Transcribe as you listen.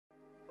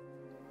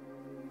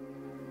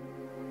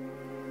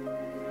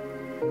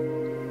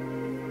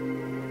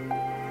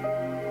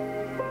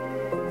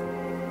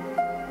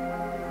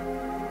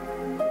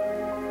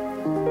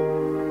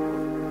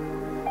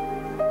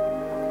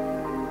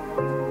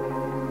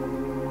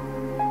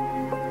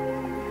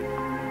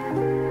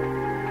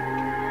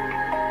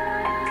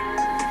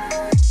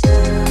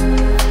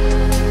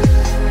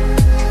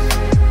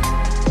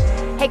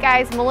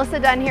guys, Melissa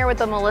Dunn here with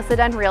the Melissa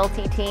Dunn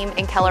Realty team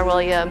in Keller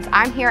Williams.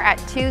 I'm here at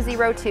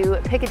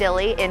 202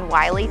 Piccadilly in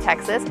Wylie,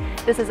 Texas.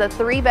 This is a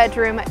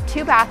 3-bedroom,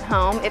 2-bath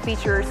home. It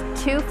features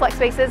 2 flex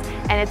spaces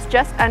and it's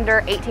just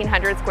under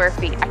 1,800 square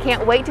feet. I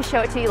can't wait to show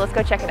it to you. Let's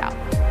go check it out.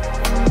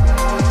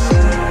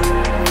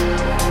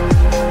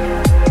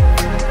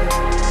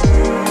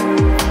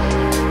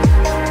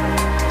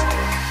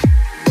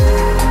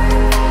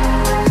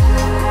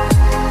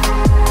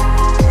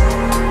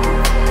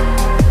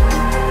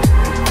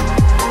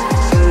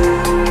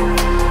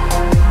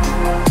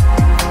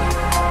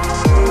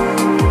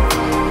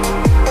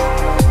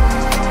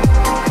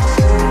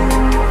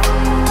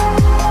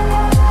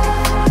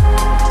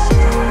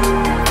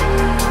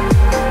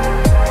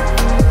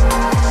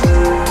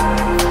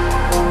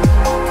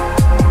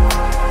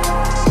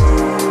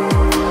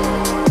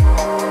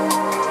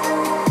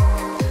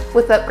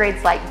 With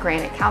upgrades like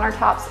granite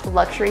countertops,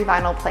 luxury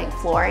vinyl plank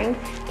flooring,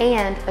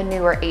 and a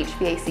newer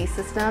HVAC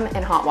system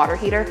and hot water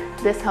heater,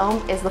 this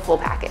home is the full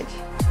package.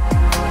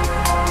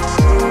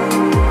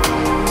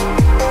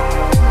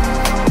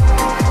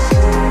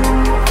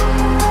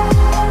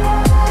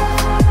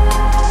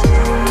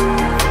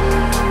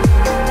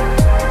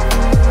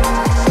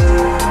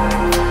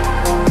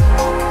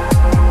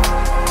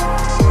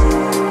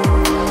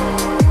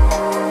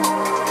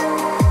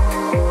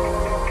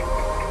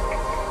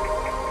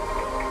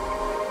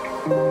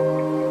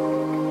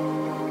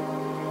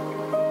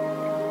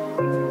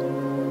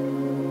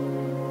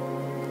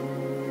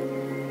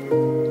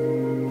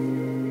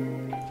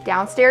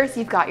 Downstairs,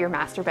 you've got your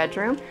master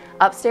bedroom.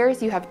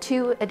 Upstairs, you have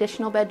 2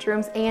 additional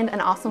bedrooms and an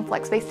awesome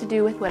flex space to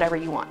do with whatever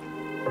you want.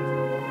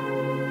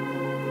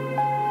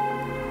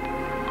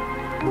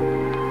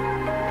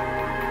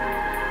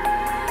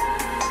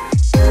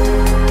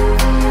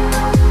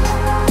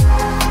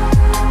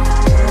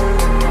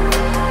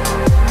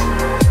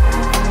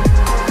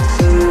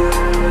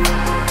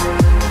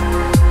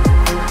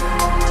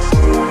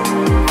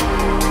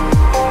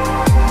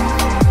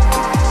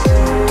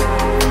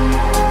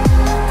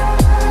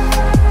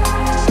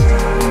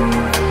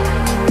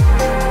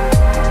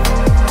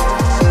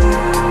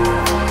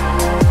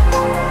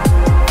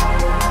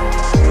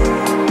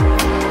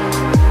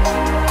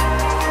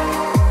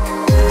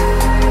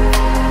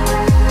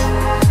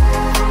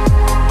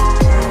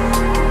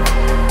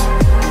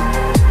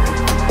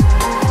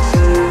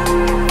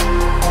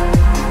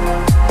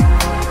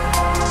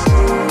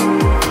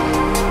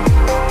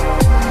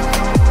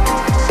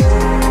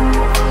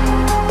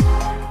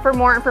 For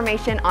more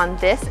information on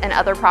this and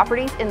other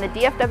properties in the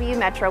DFW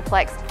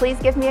Metroplex, please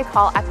give me a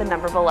call at the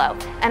number below.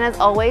 And as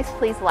always,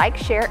 please like,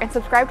 share, and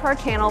subscribe to our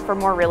channel for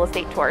more real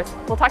estate tours.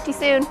 We'll talk to you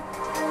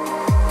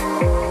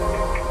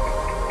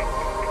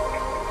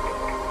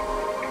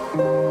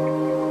soon.